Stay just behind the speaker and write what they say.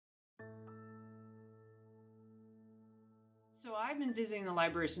So I've been visiting the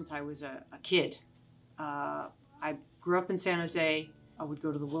library since I was a kid. I grew up in San Jose. I would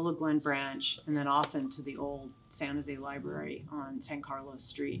go to the Willow Glen branch and then often to the old San Jose Library on San Carlos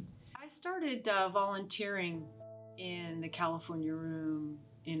Street. I started volunteering in the California Room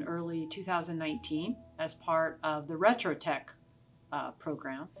in early 2019 as part of the RetroTech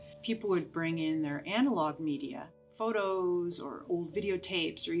program. People would bring in their analog media, photos or old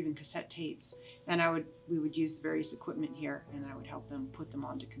videotapes or even cassette tapes, and we would use the various equipment here, and I would help them put them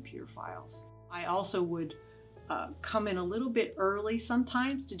onto computer files. I also would come in a little bit early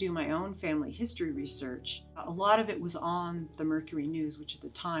sometimes to do my own family history research. A lot of it was on the Mercury News, which at the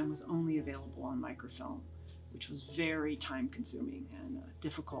time was only available on microfilm, which was very time consuming and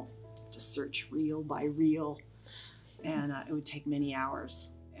difficult to search reel by reel, and it would take many hours.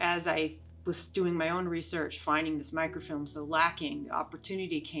 As I was doing my own research, finding this microfilm so lacking, the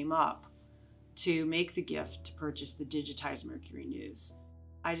opportunity came up to make the gift to purchase the digitized Mercury News.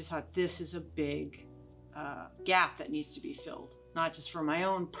 I just thought this is a big gap that needs to be filled, not just for my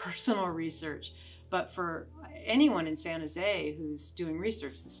own personal research, but for anyone in San Jose who's doing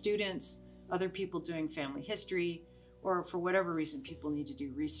research, the students, other people doing family history, or for whatever reason, people need to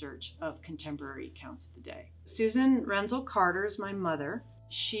do research of contemporary accounts of the day. Susan Renzel Carter is my mother.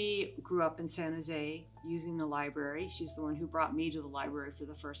 She grew up in San Jose using the library. She's the one who brought me to the library for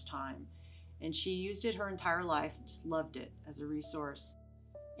the first time. And she used it her entire life and just loved it as a resource.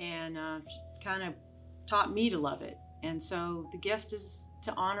 And she kind of taught me to love it. And so the gift is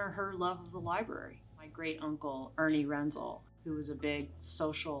to honor her love of the library. My great uncle, Ernie Renzel, who was a big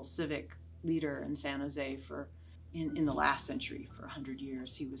social civic leader in San Jose in the last century for 100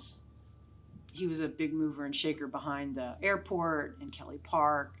 years. He was a big mover and shaker behind the airport and Kelly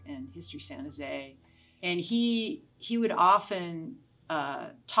Park and History San Jose. And he would often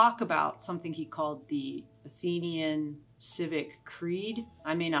talk about something he called the Athenian civic creed.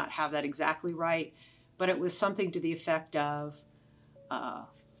 I may not have that exactly right, but it was something to the effect of,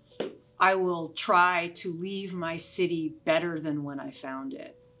 I will try to leave my city better than when I found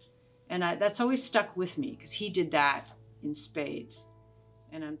it. And that's always stuck with me because he did that in spades.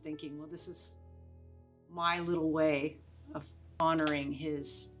 And I'm thinking, well, this is my little way of honoring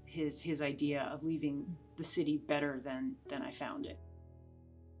his idea of leaving the city better than I found it.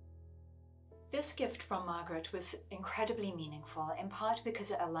 This gift from Margaret was incredibly meaningful, in part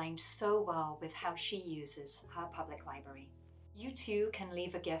because it aligned so well with how she uses her public library. You too can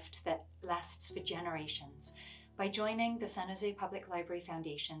leave a gift that lasts for generations by joining the San Jose Public Library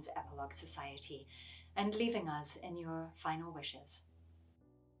Foundation's Epilogue Society and leaving us in your final wishes.